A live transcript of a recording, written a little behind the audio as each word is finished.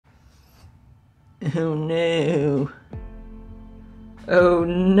Oh no. Oh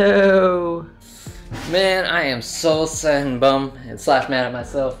no. Man, I am so sad and bummed and slash mad at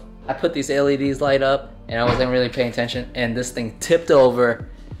myself. I put these LEDs light up and I wasn't really paying attention and this thing tipped over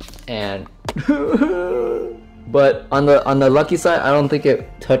and but on the lucky side, I don't think it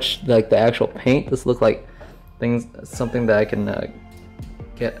touched like the actual paint. This looked like something that I can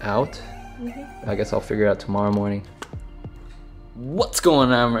get out. I guess I'll figure it out tomorrow morning. What's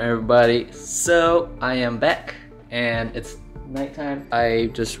going on, everybody? So I am back and it's nighttime. I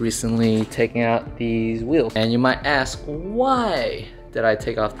just recently taken out these wheels and you might ask, why did I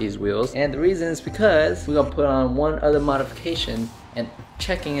take off these wheels? And the reason is because we're gonna put on one other modification and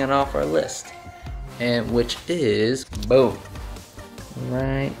checking it off our list, and which is boom,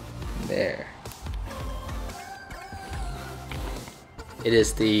 right there. It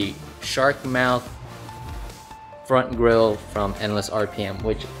is the shark mouth front grille from Endless RPM,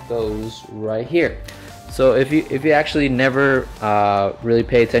 which goes right here. So if you actually never really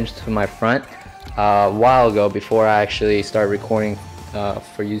pay attention to my front, a while ago, before I actually started recording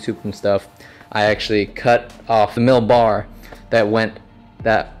for YouTube and stuff, I actually cut off the middle bar that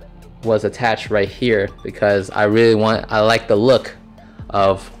was attached right here because I like the look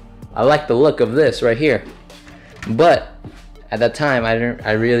of this right here. But at that time,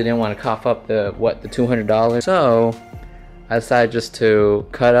 I really didn't want to cough up the $200. So I decided just to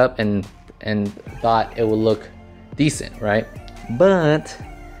cut up and thought it would look decent, right? But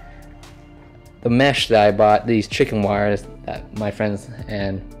the mesh that I bought, these chicken wires that my friends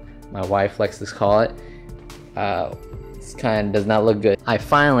and my wife likes to call it, this kind of does not look good. I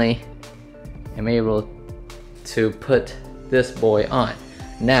finally am able to put this boy on.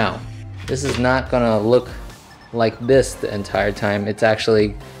 Now, this is not gonna look like this the entire time. It's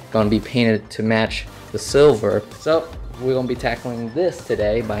actually gonna be painted to match the silver. So we're gonna be tackling this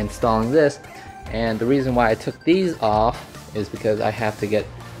today by installing this. And the reason why I took these off is because I have to get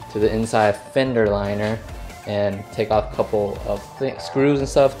to the inside fender liner and take off a couple of screws and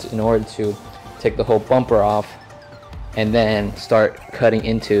stuff in order to take the whole bumper off, and then start cutting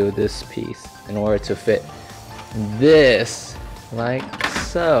into this piece in order to fit this like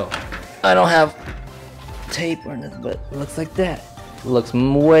so. I don't have tape or nothing, but it looks like that. It looks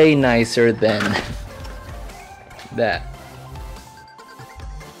way nicer than that.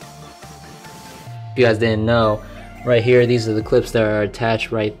 If you guys didn't know, right here, these are the clips that are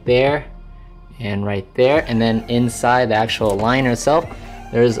attached right there and right there, and then inside the actual liner itself,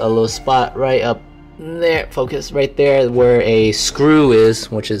 there's a little spot right up there, focus right there, where a screw is,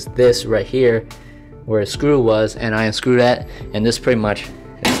 which is this right here, where a screw was, and I unscrew that, and this pretty much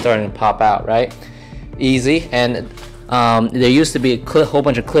is starting to pop out, right? Easy. And there used to be a whole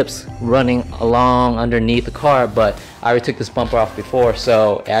bunch of clips running along underneath the car, but I already took this bumper off before,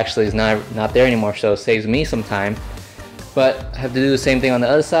 so it actually is not there anymore, so it saves me some time. But I have to do the same thing on the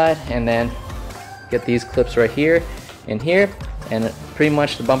other side, and then get these clips right here and here, and pretty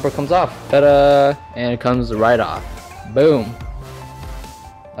much the bumper comes off. Ta-da! And it comes right off. Boom.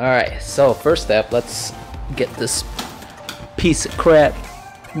 Alright, so first step, let's get this piece of crap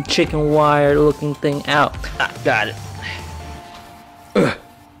chicken wire looking thing out. Got it.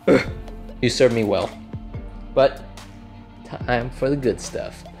 You served me well. But time for the good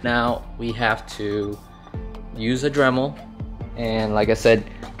stuff. Now we have to use a Dremel, and like I said,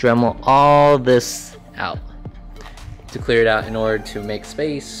 Dremel all this out to clear it out in order to make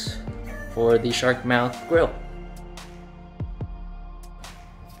space for the shark mouth grill.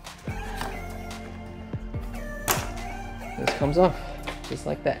 This comes off just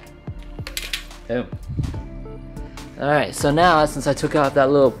like that. Boom. Alright, so now since I took out that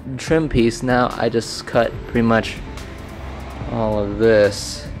little trim piece, now I just cut pretty much all of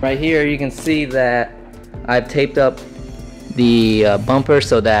this. Right here you can see that I've taped up the bumper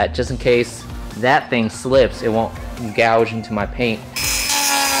so that just in case that thing slips, it won't gouge into my paint.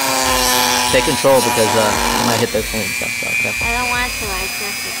 Take control because I might hit that thing and stuff, so careful. I don't want to, I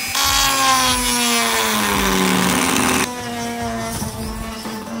just...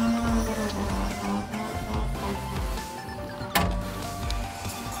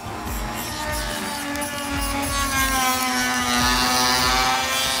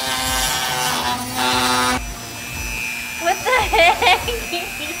 What the heck?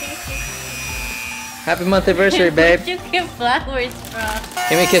 Happy month anniversary, babe. Where'd you get flowers from?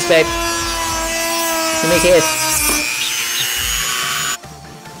 Give me a kiss, babe. Give me a kiss.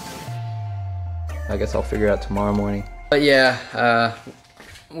 I guess I'll figure it out tomorrow morning. But yeah,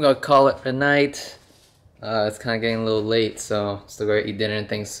 I'm gonna call it a night. It's kind of getting a little late, so still gonna eat dinner and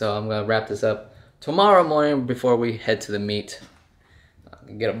things. So I'm gonna wrap this up tomorrow morning before we head to the meet.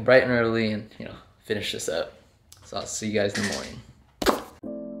 Get up bright and early and finish this up. So I'll see you guys in the morning.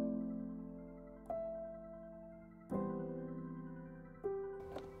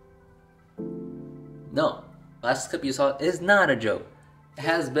 No, last clip you saw is not a joke. It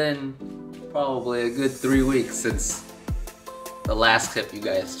has been probably a good 3 weeks since the last clip you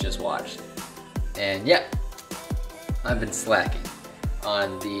guys just watched. And yeah, I've been slacking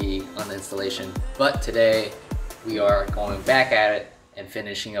on the installation, but today we are going back at it and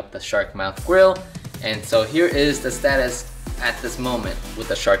finishing up the shark mouth grill. And so here is the status at this moment with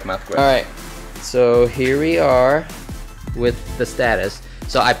the shark mouth grill. Alright, so here we are with the status.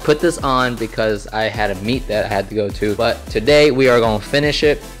 So I put this on because I had a meet that I had to go to, but today we are going to finish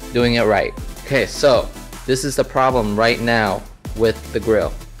it doing it right. Okay, so this is the problem right now with the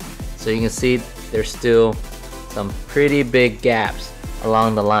grill. So you can see there's still some pretty big gaps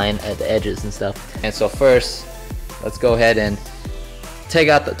along the line at the edges and stuff. And so first, let's go ahead and take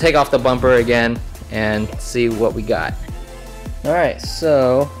off the bumper again and see what we got. All right,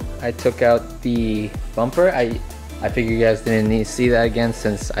 so I took out the bumper. I figure you guys didn't need to see that again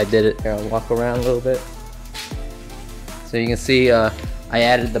since I did it. I'll walk around a little bit. So you can see I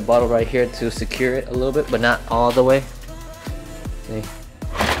added the bottle right here to secure it a little bit, but not all the way. See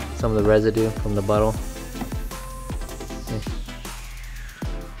some of the residue from the bottle.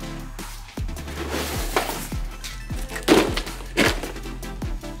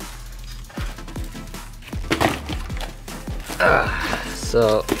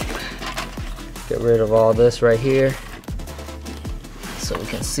 So get rid of all this right here so we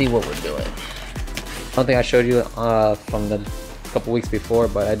can see what we're doing. I don't think I showed you from the couple weeks before,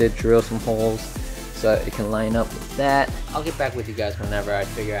 but I did drill some holes so that it can line up with that. I'll get back with you guys whenever I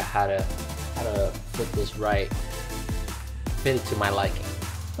figure out how to fit this right, fit it to my liking.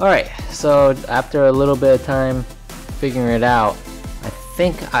 Alright, so after a little bit of time figuring it out, I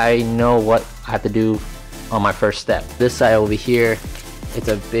think I know what I have to do on my first step. This side over here, it's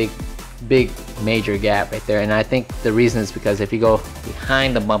a big major gap right there, and I think the reason is because if you go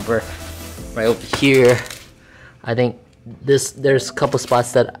behind the bumper right over here, I think there's a couple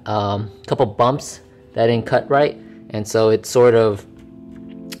spots that couple bumps that didn't cut right, and so it's sort of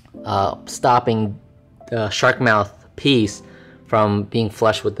stopping the shark mouth piece from being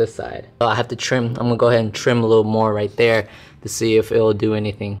flush with this side. So I have to trim. I'm gonna go ahead and trim a little more right there to see if it'll do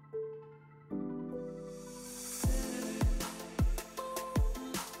anything.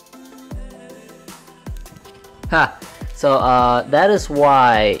 So that is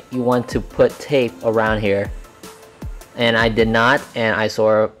why you want to put tape around here, and I did not, and I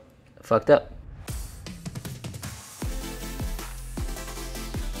sort of fucked up.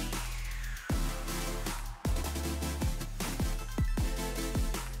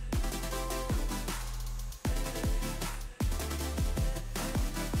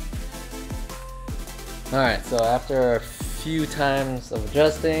 Alright, so after a few times of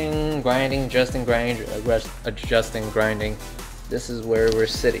adjusting, grinding, adjusting, grinding, this is where we're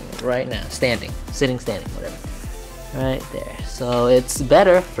sitting right now. Standing, whatever. Right there. So it's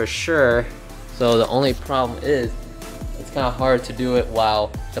better for sure. So the only problem is it's kind of hard to do it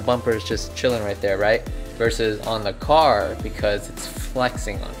while the bumper is just chilling right there, right? Versus on the car, because it's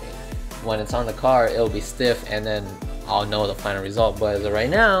flexing on me. When it's on the car, it'll be stiff and then I'll know the final result. But as of right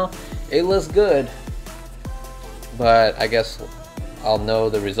now, it looks good. But I guess I'll know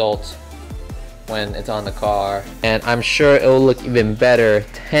the results when it's on the car, and I'm sure it'll look even better,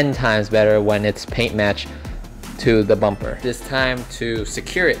 10 times better, when it's paint matched to the bumper. This time to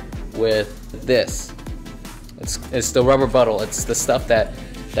secure it with this. It's the rubber bottle. It's the stuff that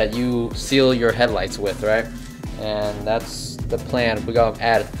you seal your headlights with, right? And that's the plan. We're gonna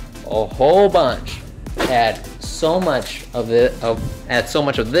add a whole bunch. Add so much of it. Add so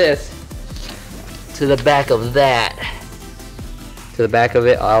much of this to the back of that, to the back of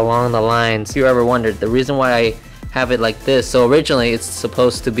it along the lines. If you ever wondered, the reason why I have it like this, so originally it's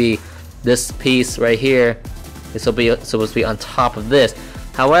supposed to be this piece right here, it's supposed to be on top of this.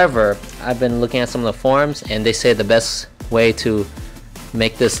 However, I've been looking at some of the forums and they say the best way to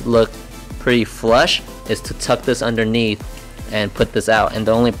make this look pretty flush is to tuck this underneath and put this out. And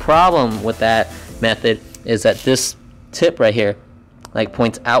the only problem with that method is that this tip right here like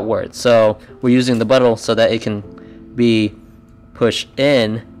points outward, so we're using the bottle so that it can be pushed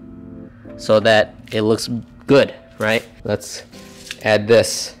in so that it looks good, right? Let's add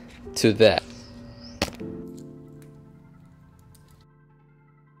this to that.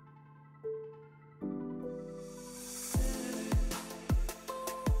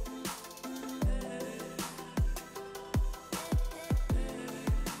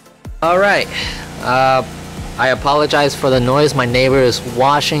 All right, I apologize for the noise. My neighbor is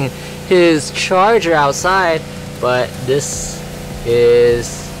washing his charger outside, but this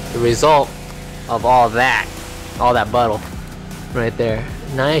is the result of all that bottle right there,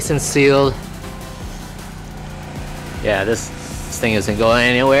 nice and sealed. Yeah, this thing isn't going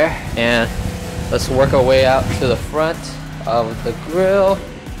anywhere. And let's work our way out to the front of the grill,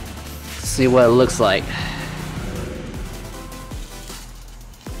 see what it looks like.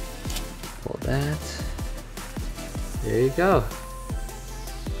 Pull that. There you go.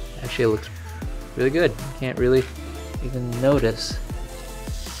 Actually, it looks really good. You can't really even notice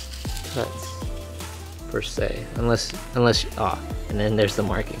cuts per se, unless and then there's the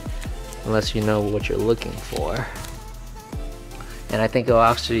marking, unless you know what you're looking for. And I think it'll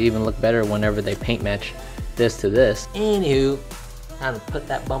actually even look better whenever they paint match this to this. Anywho, time to put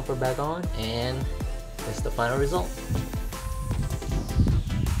that bumper back on, and it's the final result.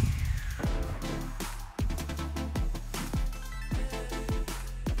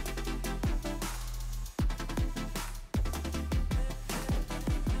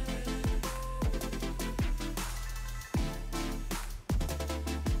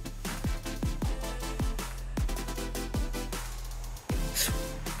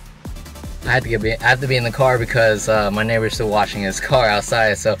 I have to be in the car because my neighbor's still washing his car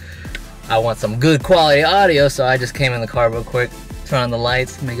outside, so I want some good quality audio, so I just came in the car real quick, turn on the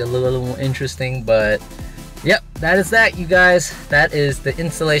lights, make it a little more interesting. But yep, that is that, you guys. That is the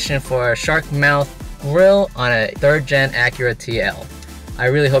installation for a shark mouth grill on a 3rd gen Acura TL. I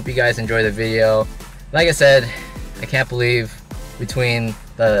really hope you guys enjoy the video. Like I said, I can't believe between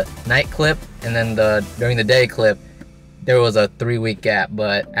the night clip and then the during the day clip, there was a 3-week gap.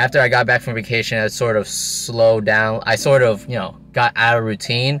 But after I got back from vacation, I sort of slowed down. I sort of, you know, got out of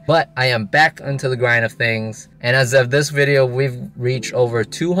routine, but I am back into the grind of things. And as of this video, we've reached over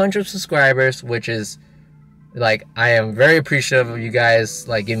 200 subscribers, which is like, I am very appreciative of you guys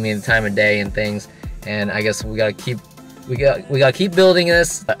like giving me the time of day and things. And I guess we gotta keep building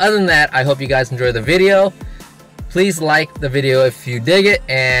this. But other than that, I hope you guys enjoy the video. Please like the video if you dig it,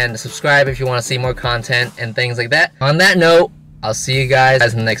 and subscribe if you want to see more content and things like that. On that note, I'll see you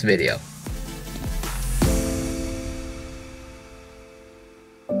guys in the next video.